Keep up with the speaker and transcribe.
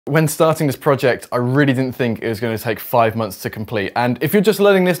When starting this project, I really didn't think it was going to take 5 months to complete. And if you're just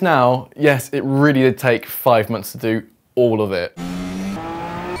learning this now, yes, it really did take 5 months to do all of it.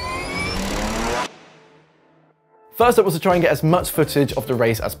 First up was to try and get as much footage of the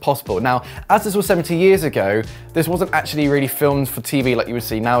race as possible. Now, as this was 70 years ago, this wasn't actually really filmed for TV like you would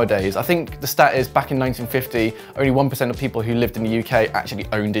see nowadays. I think the stat is back in 1950, only 1% of people who lived in the UK actually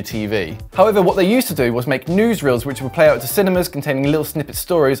owned a TV. However, what they used to do was make newsreels which would play out to cinemas containing little snippet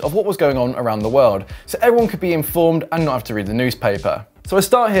stories of what was going on around the world, so everyone could be informed and not have to read the newspaper. So I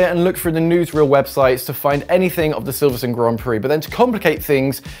start here and look through the newsreel websites to find anything of the Silverstone Grand Prix, but then to complicate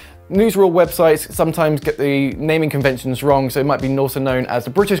things, newsreel websites sometimes get the naming conventions wrong, so it might be also known as the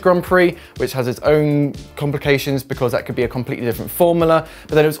British Grand Prix, which has its own complications because that could be a completely different formula,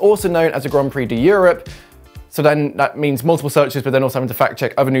 but then it was also known as the Grand Prix de Europe. So then that means multiple searches, but then also having to fact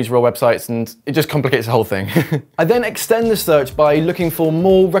check other newsreel websites, and it just complicates the whole thing. I then extend the search by looking for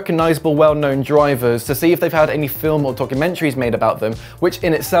more recognizable, well-known drivers to see if they've had any film or documentaries made about them, which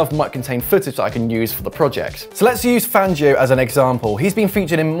in itself might contain footage that I can use for the project. So let's use Fangio as an example. He's been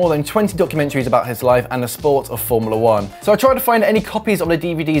featured in more than 20 documentaries about his life and the sport of Formula One. So I try to find any copies of the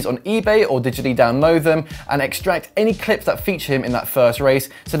DVDs on eBay or digitally download them and extract any clips that feature him in that first race,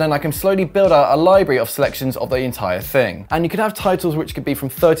 so then I can slowly build out a library of selections of the entire thing. And you can have titles which could be from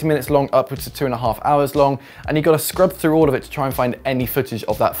 30 minutes long upwards to 2.5 hours long, and you've got to scrub through all of it to try and find any footage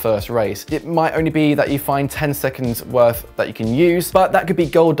of that first race. It might only be that you find 10 seconds worth that you can use, but that could be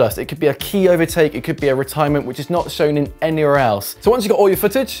gold dust. It could be a key overtake, it could be a retirement which is not shown in anywhere else. So once you've got all your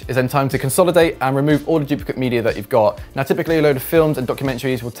footage, it's then time to consolidate and remove all the duplicate media that you've got. Now typically a load of films and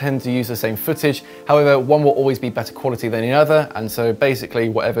documentaries will tend to use the same footage, however one will always be better quality than the other, and so basically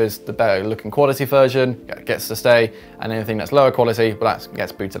whatever's the better looking quality version gets to stay, and anything that's lower quality, well, that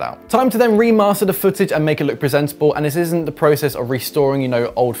gets booted out. Time to then remaster the footage and make it look presentable, and this isn't the process of restoring, you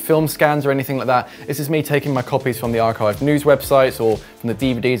know, old film scans or anything like that. This is me taking my copies from the archived news websites or from the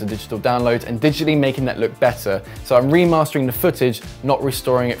DVDs or digital downloads and digitally making that look better. So I'm remastering the footage, not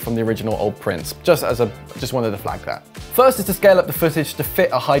restoring it from the original old prints. Just wanted to flag that. First is to scale up the footage to fit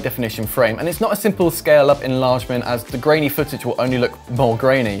a high definition frame, and it's not a simple scale up enlargement as the grainy footage will only look more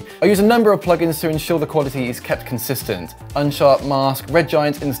grainy. I use a number of plugins to ensure the quality is kept consistent. Unsharp Mask, Red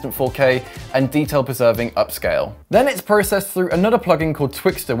Giant's Instant 4K, and Detail Preserving Upscale. Then it's processed through another plugin called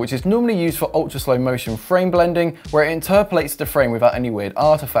Twixtor, which is normally used for ultra slow motion frame blending, where it interpolates the frame without any weird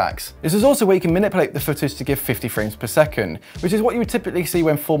artifacts. This is also where you can manipulate the footage to give 50 frames per second, which is what you would typically see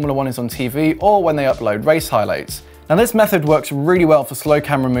when Formula One is on TV or when they upload race highlights. Now this method works really well for slow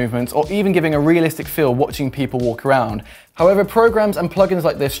camera movements or even giving a realistic feel watching people walk around. However, programs and plugins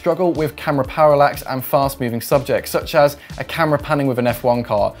like this struggle with camera parallax and fast moving subjects, such as a camera panning with an F1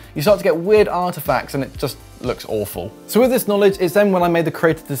 car. You start to get weird artifacts and it just looks awful. So with this knowledge, it's then when I made the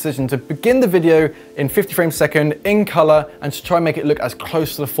creative decision to begin the video in 50 frames per second in color and to try and make it look as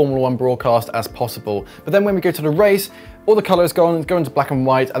close to the Formula One broadcast as possible. But then when we go to the race, all the colors go into black and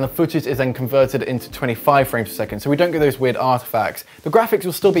white, and the footage is then converted into 25 frames per second, so we don't get those weird artifacts. The graphics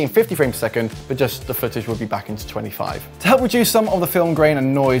will still be in 50 frames per second, but just the footage will be back into 25. To help reduce some of the film grain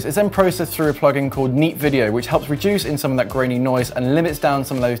and noise, it's then processed through a plugin called Neat Video, which helps reduce in some of that grainy noise and limits down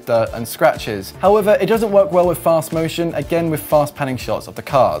some of those dirt and scratches. However, it doesn't work well with fast motion, again with fast panning shots of the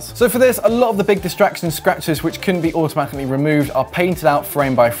cars. So for this, a lot of the big distraction scratches which couldn't be automatically removed are painted out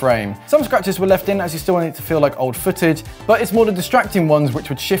frame by frame. Some scratches were left in as you still want it to feel like old footage, but it's more the distracting ones which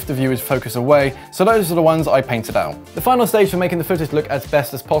would shift the viewer's focus away, so those are the ones I painted out. The final stage for making the footage look as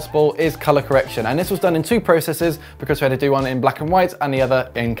best as possible is color correction, and this was done in two processes because we had to do one in black and white and the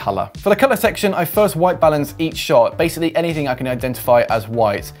other in color. For the color section, I first white balanced each shot, basically anything I can identify as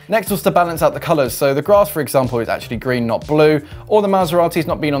white. Next was to balance out the colors, so the grass, for example, is actually green, not blue, or the Maserati's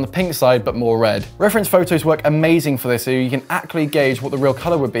not being on the pink side, but more red. Reference photos work amazing for this, so you can accurately gauge what the real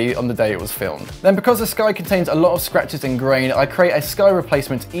color would be on the day it was filmed. Then because the sky contains a lot of scratches and grain, I create a sky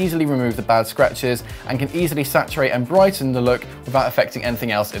replacement to easily remove the bad scratches and can easily saturate and brighten the look without affecting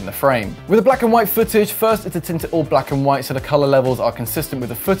anything else in the frame. With the black and white footage, first is to tint it all black and white so the color levels are consistent with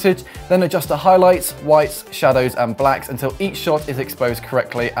the footage, then adjust the highlights, whites, shadows and blacks until each shot is exposed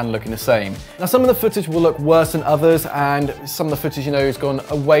correctly and looking the same. Now some of the footage will look worse than others, and some of the footage, you know, has gone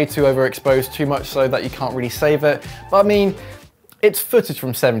way too overexposed, too much so that you can't really save it. But I mean, it's footage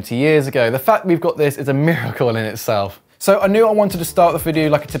from 70 years ago. The fact we've got this is a miracle in itself. So I knew I wanted to start the video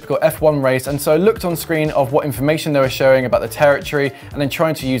like a typical F1 race, and so I looked on screen of what information they were showing about the territory and then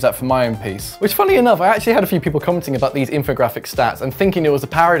trying to use that for my own piece. Which, funny enough, I actually had a few people commenting about these infographic stats and thinking it was a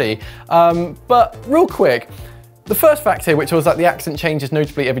parody. But real quick, the first fact here, which was that the accent changes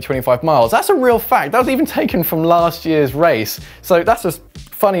notably every 25 miles, that's a real fact. That was even taken from last year's race. So that's just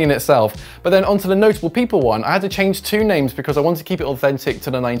funny in itself. But then onto the notable people one, I had to change 2 names because I wanted to keep it authentic to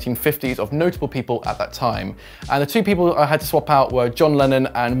the 1950s of notable people at that time. And the 2 people I had to swap out were John Lennon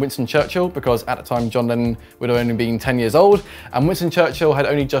and Winston Churchill, because at the time John Lennon would have only been 10 years old, and Winston Churchill had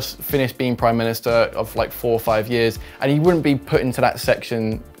only just finished being Prime Minister of like 4 or 5 years, and he wouldn't be put into that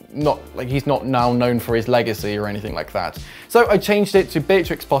section. He's not now known for his legacy or anything like that. So I changed it to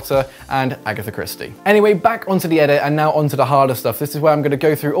Beatrix Potter and Agatha Christie. Anyway, back onto the edit and now onto the harder stuff. This is where I'm going to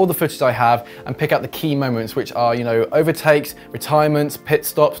go through all the footage I have and pick out the key moments, which are, you know, overtakes, retirements, pit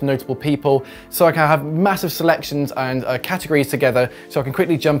stops, notable people, so I can have massive selections and categories together so I can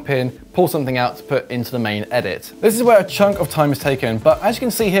quickly jump in, pull something out to put into the main edit. This is where a chunk of time is taken, but as you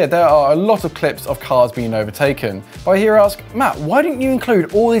can see here, there are a lot of clips of cars being overtaken. But I hear ask, Matt, why didn't you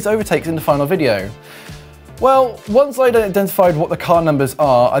include all these overtakes in the final video? Well, once I'd identified what the car numbers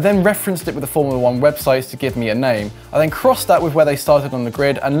are, I then referenced it with the Formula 1 websites to give me a name. I then crossed that with where they started on the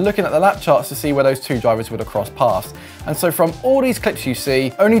grid and looking at the lap charts to see where those 2 drivers would have crossed paths. And so from all these clips you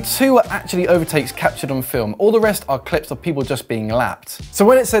see, only 2 are actually overtakes captured on film. All the rest are clips of people just being lapped. So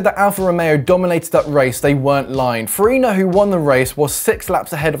when it said that Alfa Romeo dominated that race, they weren't lying. Farina, who won the race, was 6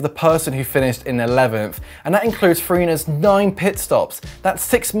 laps ahead of the person who finished in 11th. And that includes Farina's 9 pit stops. That's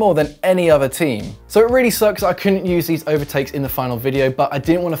 6 more than any other team. So it really sucks that I couldn't use these overtakes in the final video, but I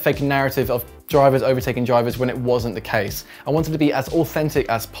didn't want to fake a narrative of drivers overtaking drivers when it wasn't the case. I wanted to be as authentic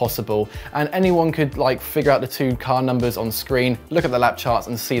as possible, and anyone could like figure out the 2 car numbers on screen, look at the lap charts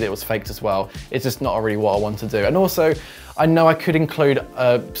and see that it was faked as well. It's just not really what I want to do. And also, I know I could include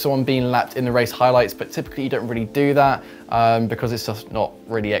someone being lapped in the race highlights, but typically you don't really do that because it's just not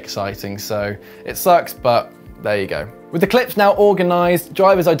really exciting. So it sucks, but there you go. With the clips now organised,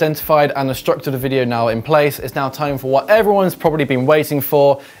 drivers identified and the structure of the video now in place, it's now time for what everyone's probably been waiting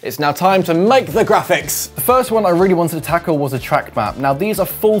for. It's now time to make the graphics. The first one I really wanted to tackle was a track map. Now these are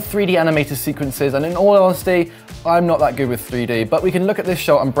full 3D animated sequences, and in all honesty, I'm not that good with 3D, but we can look at this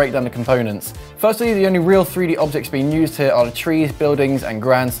shot and break down the components. Firstly, the only real 3D objects being used here are the trees, buildings and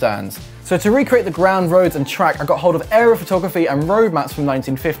grandstands. So to recreate the ground, roads and track, I got hold of aerial photography and road maps from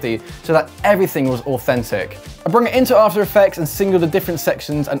 1950 so that everything was authentic. I brought it into After Effects and singled the different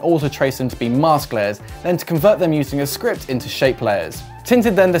sections and auto traced them to be mask layers, then to convert them using a script into shape layers.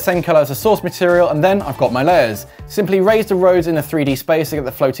 Tinted then the same colour as the source material, and then I've got my layers. Simply raise the roads in a 3D space to get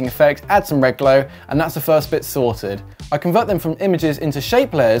the floating effect, add some red glow, and that's the first bit sorted. I convert them from images into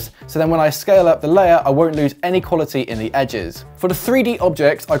shape layers, so then when I scale up the layer, I won't lose any quality in the edges. For the 3D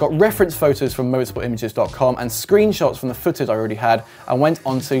objects, I got reference photos from motorsportimages.com and screenshots from the footage I already had, and went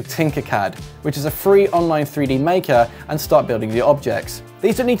onto Tinkercad, which is a free online 3D maker, and start building the objects.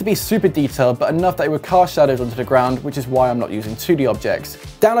 These don't need to be super detailed, but enough that it would cast shadows onto the ground, which is why I'm not using 2D objects.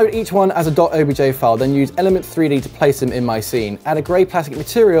 Download each one as a .obj file, then use Element 3D to place them in my scene. Add a grey plastic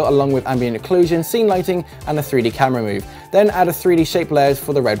material along with ambient occlusion, scene lighting, and a 3D camera move. Then add a 3D shape layers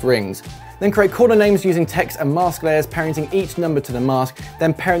for the red rings. Then create corner names using text and mask layers, parenting each number to the mask,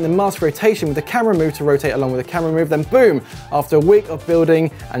 then parent the mask rotation with the camera move to rotate along with the camera move, then boom! After a week of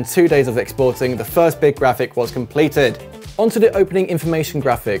building and 2 days of exporting, the first big graphic was completed. Onto the opening information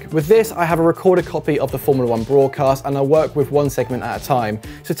graphic. With this, I have a recorded copy of the Formula 1 broadcast and I work with one segment at a time.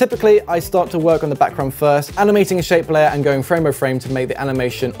 So typically, I start to work on the background first, animating a shape layer and going frame by frame to make the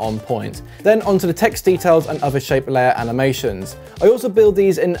animation on point. Then onto the text details and other shape layer animations. I also build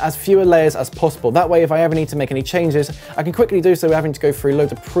these in as fewer layers as possible. That way, if I ever need to make any changes, I can quickly do so without having to go through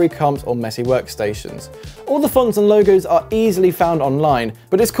loads of pre-comps or messy workstations. All the fonts and logos are easily found online,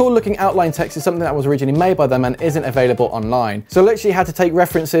 but this cool looking outline text is something that was originally made by them and isn't available online. So I literally had to take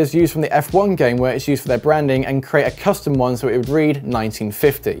references used from the F1 game where it's used for their branding and create a custom one so it would read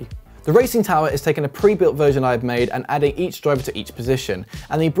 1950. The racing tower is taking a pre-built version I've made and adding each driver to each position,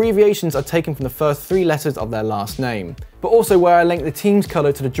 and the abbreviations are taken from the first 3 letters of their last name. But also where I link the team's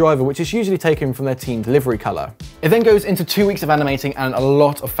colour to the driver, which is usually taken from their team's livery colour. It then goes into 2 weeks of animating and a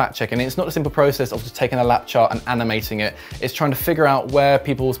lot of fact checking. It's not a simple process of just taking a lap chart and animating it. It's trying to figure out where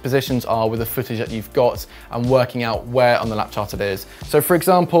people's positions are with the footage that you've got and working out where on the lap chart it is. So for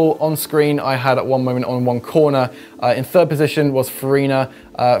example, on screen I had at one moment on one corner, in 3rd position was Farina,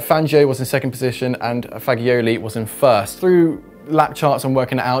 Fangio was in 2nd position and Fagioli was in 1st. Through lap charts and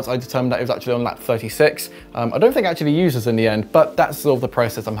working it out, I determined that it was actually on lap 36. I don't think it actually uses in the end, but that's sort of the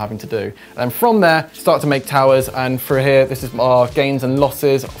process I'm having to do. And from there, start to make towers, and for here, this is our gains and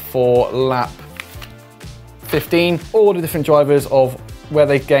losses for lap 15. All the different drivers of where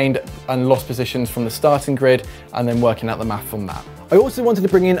they've gained and lost positions from the starting grid, and then working out the math from that. I also wanted to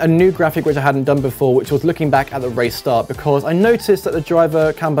bring in a new graphic which I hadn't done before, which was looking back at the race start, because I noticed that the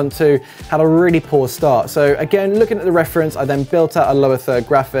driver Kanban 2 had a really poor start. So again, looking at the reference, I then built out a lower third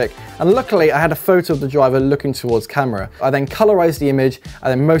graphic, and luckily I had a photo of the driver looking towards camera. I then colorized the image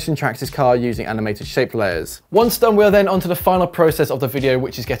and then motion tracked his car using animated shape layers. Once done, we're then onto the final process of the video,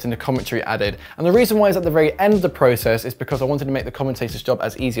 which is getting the commentary added. And the reason why is at the very end of the process is because I wanted to make the commentator's job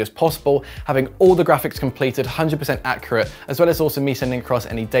as easy as possible, having all the graphics completed, 100% accurate, as well as also me sending across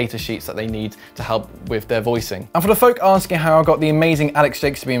any data sheets that they need to help with their voicing. And for the folk asking how I got the amazing Alex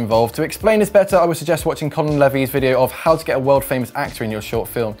Jakes to be involved, to explain this better, I would suggest watching Colin Levy's video of how to get a world famous actor in your short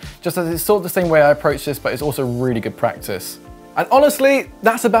film, just as it's sort of the same way I approach this, but it's also really good practice. And honestly,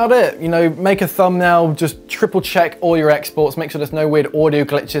 that's about it. You know, make a thumbnail, just triple check all your exports, make sure there's no weird audio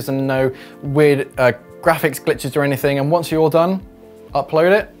glitches and no weird graphics glitches or anything. And once you're all done,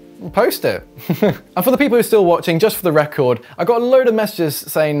 upload it and post it. And for the people who are still watching, just for the record, I got a load of messages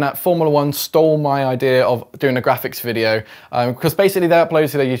saying that Formula One stole my idea of doing a graphics video, because basically they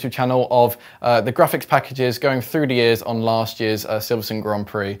uploaded to their YouTube channel of the graphics packages going through the years on last year's Silverstone Grand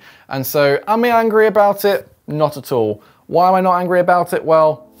Prix. And so, am I angry about it? Not at all. Why am I not angry about it?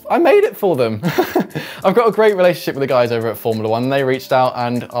 Well, I made it for them. I've got a great relationship with the guys over at Formula One. They reached out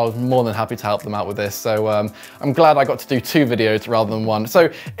and I was more than happy to help them out with this. So I'm glad I got to do 2 videos rather than 1. So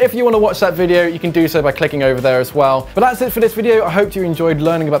if you want to watch that video, you can do so by clicking over there as well. But that's it for this video. I hope you enjoyed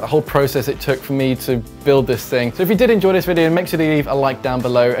learning about the whole process it took for me to build this thing. So if you did enjoy this video, make sure to leave a like down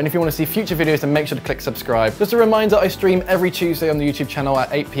below. And if you want to see future videos, then make sure to click subscribe. Just a reminder, I stream every Tuesday on the YouTube channel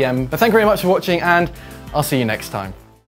at 8 PM. But thank you very much for watching, and I'll see you next time.